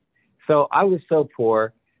So I was so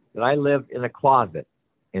poor that I lived in a closet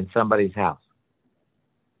in somebody's house.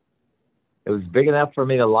 It was big enough for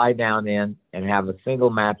me to lie down in and have a single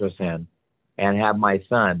mattress in and have my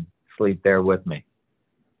son sleep there with me.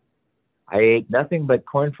 I ate nothing but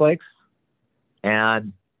cornflakes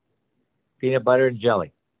and peanut butter and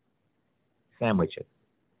jelly sandwiches.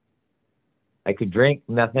 I could drink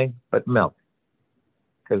nothing but milk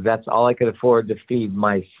because that's all I could afford to feed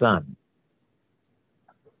my son.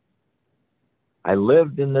 I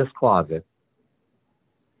lived in this closet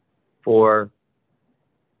for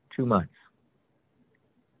 2 months.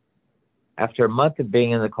 After a month of being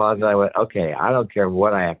in the closet, I went, okay, I don't care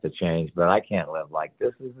what I have to change, but I can't live like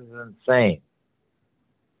this. This is insane.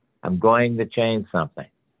 I'm going to change something.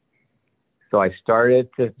 So I started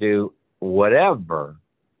to do whatever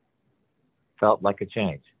felt like a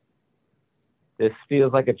change. This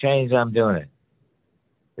feels like a change, I'm doing it.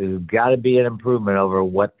 There's got to be an improvement over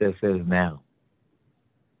what this is now.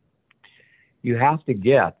 You have to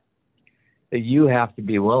get that you have to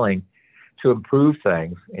be willing to improve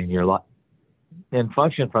things in your life and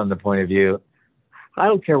function from the point of view, I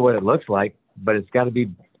don't care what it looks like, but it's got to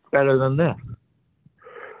be better than this.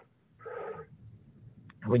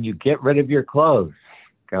 When you get rid of your clothes,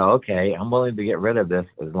 go, okay, I'm willing to get rid of this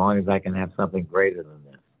as long as I can have something greater than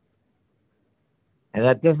this. And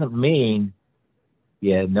that doesn't mean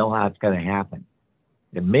you know how it's going to happen.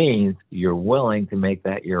 It means you're willing to make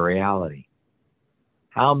that your reality.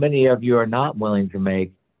 How many of you are not willing to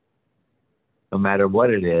make, no matter what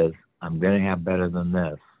it is, I'm going to have better than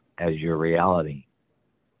this as your reality?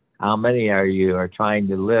 How many of you are trying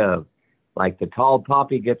to live like the tall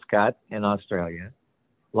poppy gets cut in Australia?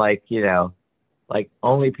 Like, like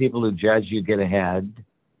only people who judge you get ahead.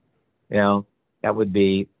 That would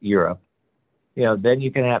be Europe. Then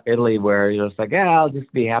you can have Italy where you're just like, I'll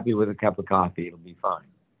just be happy with a cup of coffee. It'll be fine.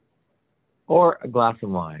 Or a glass of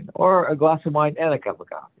wine. Or a glass of wine and a cup of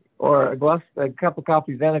coffee. Or a cup of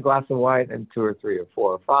coffee and a glass of wine and 2 or 3 or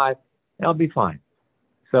 4 or 5. And it'll be fine.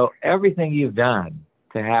 So everything you've done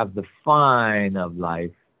to have the fine of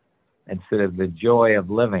life instead of the joy of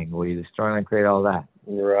living, will you destroy and create all that?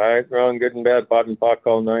 Right, wrong, good and bad, pot and pock,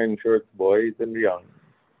 all 9 shorts, boys and beyond.